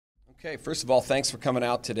Okay, first of all, thanks for coming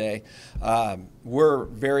out today. We're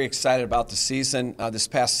very excited about the season. This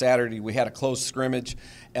past Saturday, we had a close scrimmage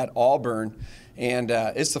at Auburn, and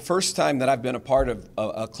it's the first time that I've been a part of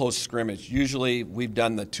a close scrimmage. Usually, we've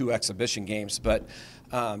done the 2 exhibition games, but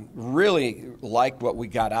really liked what we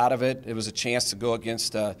got out of it. It was a chance to go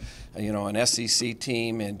against an SEC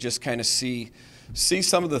team and just kind of see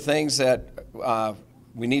some of the things that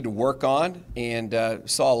we need to work on, and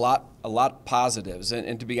saw a lot of positives.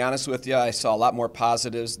 And to be honest with you, I saw a lot more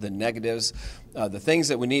positives than negatives. The things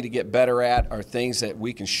that we need to get better at are things that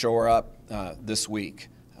we can shore up this week.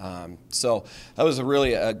 So that was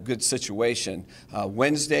really a good situation.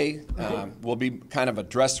 Wednesday will be kind of a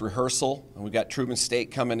dress rehearsal. We got Truman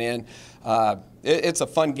State coming in. It's a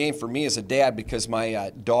fun game for me as a dad because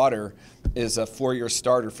my daughter is a 4-year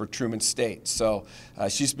starter for Truman State. So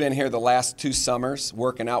she's been here the last 2 summers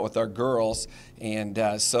working out with our girls. And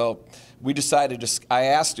so we decided I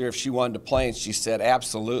asked her if she wanted to play, and she said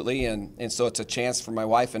absolutely. And so it's a chance for my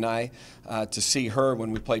wife and I to see her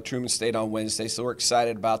when we play Truman State on Wednesday. So we're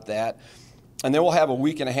excited about that. And then we'll have a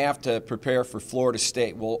week and a half to prepare for Florida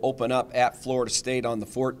State. We'll open up at Florida State on the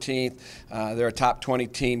 14th. They're a top 20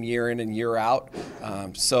 team year in and year out.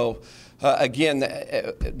 Again,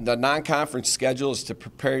 the non-conference schedule is to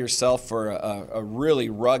prepare yourself for a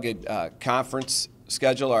really rugged conference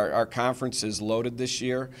schedule. Our conference is loaded this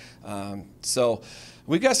year. So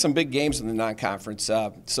we've got some big games in the non-conference.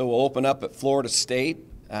 So we'll open up at Florida State.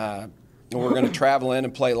 We're going to travel in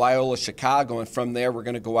and play Loyola Chicago, and from there we're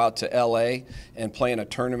going to go out to L.A. and play in a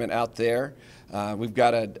tournament out there. We're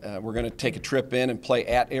going to take a trip in and play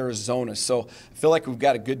at Arizona. So I feel like we've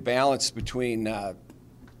got a good balance between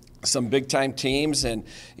some big-time teams and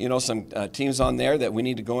some teams on there that we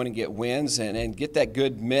need to go in and get wins and get that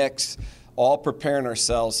good mix, all preparing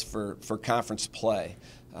ourselves for conference play.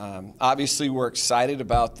 Obviously, we're excited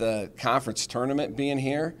about the conference tournament being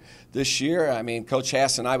here this year. I mean, Coach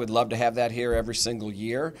Hass and I would love to have that here every single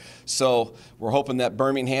year. So we're hoping that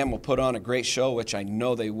Birmingham will put on a great show, which I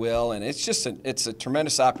know they will. And it's just it's a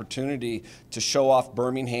tremendous opportunity to show off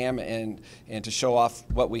Birmingham and to show off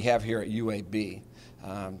what we have here at UAB.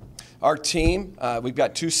 Our team, we've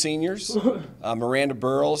got 2 seniors, Miranda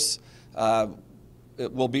Burrows.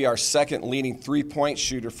 It will be our second leading 3-point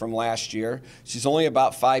shooter from last year. She's only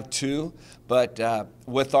about 5'2", but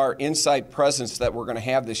with our inside presence that we're going to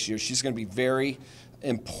have this year, she's going to be very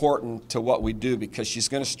important to what we do because she's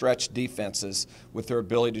going to stretch defenses with her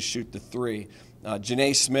ability to shoot the 3.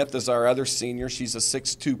 Janae Smith is our other senior. She's a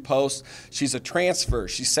 6'2" post. She's a transfer.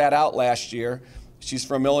 She sat out last year. She's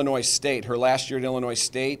from Illinois State. Her last year at Illinois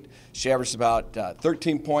State, she averaged about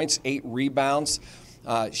 13 points, 8 rebounds.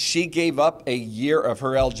 She gave up a year of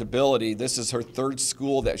her eligibility. This is her 3rd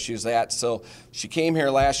school that she was at. So she came here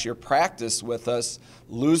last year, practiced with us,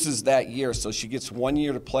 loses that year. So she gets 1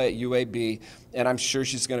 year to play at UAB, and I'm sure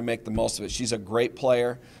she's going to make the most of it. She's a great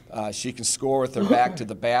player. She can score with her back to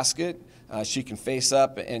the basket. She can face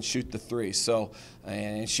up and shoot the 3. So,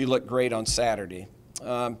 and she looked great on Saturday.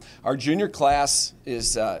 Our junior class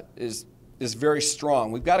is very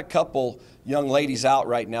strong. We've got a couple young ladies out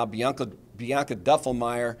right now. Bianca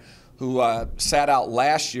Duffelmeyer, who sat out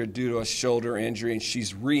last year due to a shoulder injury, and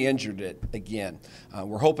she's re-injured it again.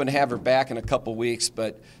 We're hoping to have her back in a couple weeks,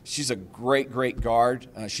 but she's a great guard.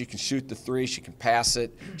 She can shoot the 3. She can pass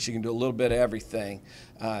it. She can do a little bit of everything.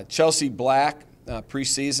 Chelsea Black,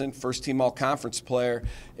 preseason, first-team all-conference player,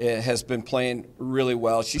 has been playing really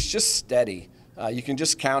well. She's just steady. You can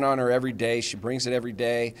just count on her every day. She brings it every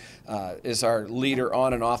day, is our leader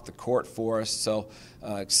on and off the court for us. So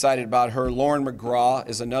excited about her. Lauren McGraw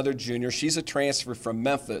is another junior. She's a transfer from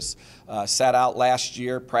Memphis. Sat out last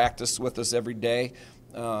year, practiced with us every day.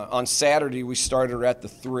 On Saturday, we started her at the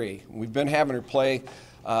 3. We've been having her play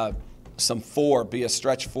some 4, be a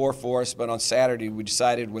stretch 4 for us, but on Saturday we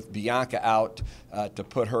decided with Bianca out to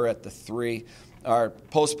put her at the 3. Our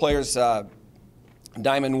post players,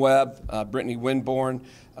 Diamond Webb, Brittany Winborn,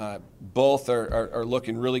 both are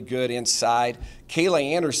looking really good inside. Kayla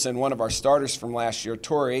Anderson, one of our starters from last year,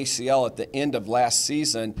 tore her ACL at the end of last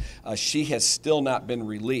season. She has still not been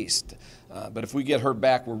released. But if we get her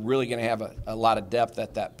back, we're really going to have a lot of depth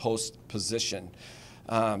at that post position.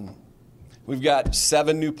 We've got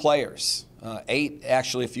 7 new players. 8,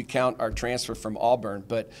 actually, if you count our transfer from Auburn,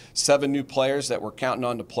 but 7 new players that we're counting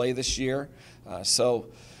on to play this year. So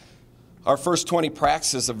our first 20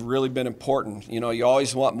 practices have really been important. You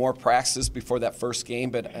always want more practices before that first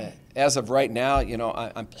game, but as of right now,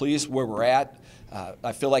 I'm pleased where we're at.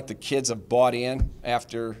 I feel like the kids have bought in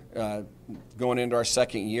after going into our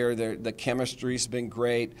second year. The chemistry's been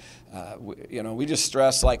great. We just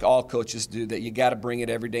stress, like all coaches do, that you got to bring it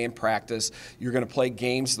every day in practice. You're going to play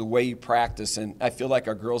games the way you practice, and I feel like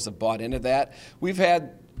our girls have bought into that. We've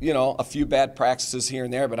had a few bad practices here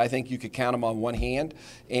and there, but I think you could count them on one hand,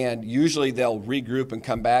 and usually they'll regroup and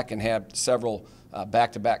come back and have several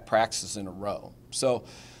back-to-back practices in a row. So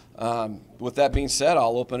with that being said,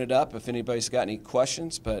 I'll open it up if anybody's got any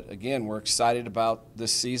questions, but again, we're excited about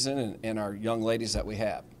this season and our young ladies that we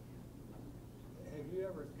have. Have you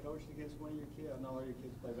ever coached against one of your kids? I know all your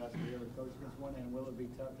kids play basketball. Have you ever coached against one, and will it be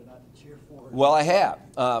tough to not to cheer for her? Well, I have.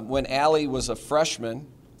 When Allie was a freshman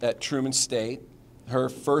at Truman State, her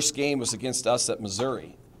first game was against us at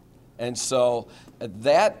Missouri. And so at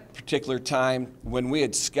that particular time, when we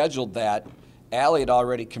had scheduled that, Allie had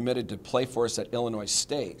already committed to play for us at Illinois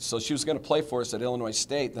State. So she was going to play for us at Illinois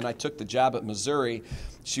State. Then I took the job at Missouri.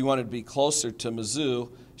 She wanted to be closer to Mizzou.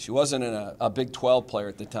 She wasn't a Big 12 player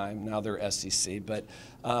at the time. Now they're SEC. But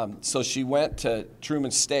so she went to Truman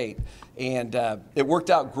State, and it worked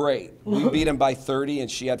out great. We beat them by 30, and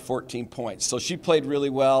she had 14 points. So she played really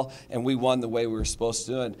well, and we won the way we were supposed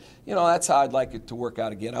to. And, that's how I'd like it to work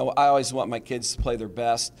out again. I always want my kids to play their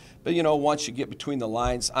best. But, once you get between the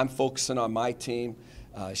lines, I'm focusing on my team.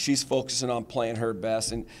 She's focusing on playing her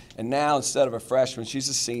best. And now, instead of a freshman, she's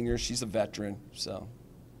a senior. She's a veteran. So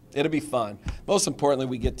it'll be fun. Most importantly,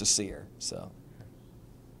 we get to see her. So,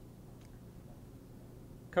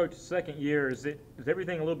 Coach, second year, is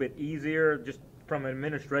everything a little bit easier just from an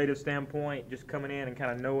administrative standpoint, just coming in and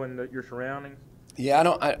kind of knowing your surroundings? Yeah,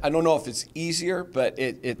 I don't know if it's easier, but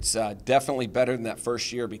it's definitely better than that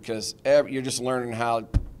first year because you're just learning how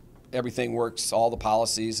everything works, all the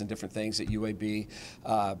policies and different things at UAB.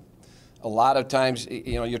 A lot of times,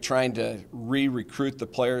 you're trying to re-recruit the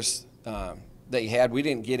players that you had. We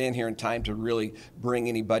didn't get in here in time to really bring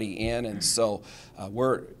anybody in, and so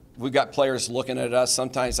we've got players looking at us.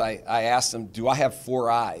 Sometimes I ask them, do I have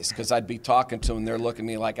four eyes? Because I'd be talking to them, and they're looking at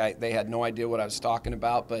me like they had no idea what I was talking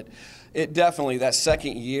about. But it definitely, that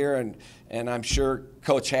second year, and I'm sure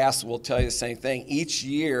Coach Hass will tell you the same thing, each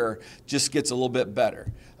year just gets a little bit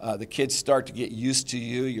better. The kids start to get used to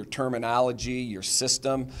you, your terminology, your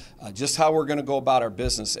system, just how we're going to go about our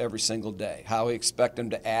business every single day, how we expect them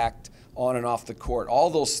to act on and off the court, all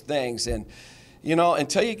those things. And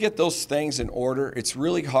until you get those things in order, it's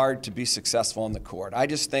really hard to be successful on the court. I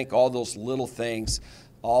just think all those little things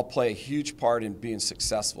all play a huge part in being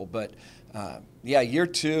successful. But yeah, year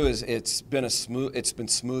two it's been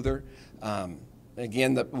smoother.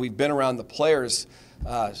 Again, we've been around the players.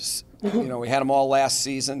 We had them all last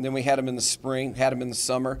season. Then we had them in the spring, had them in the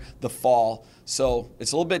summer, the fall. So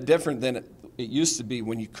it's a little bit different than it used to be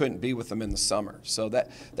when you couldn't be with them in the summer. So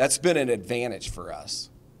that's been an advantage for us.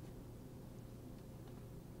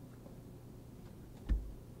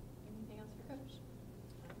 Anything else for Coach?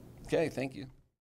 Okay, thank you.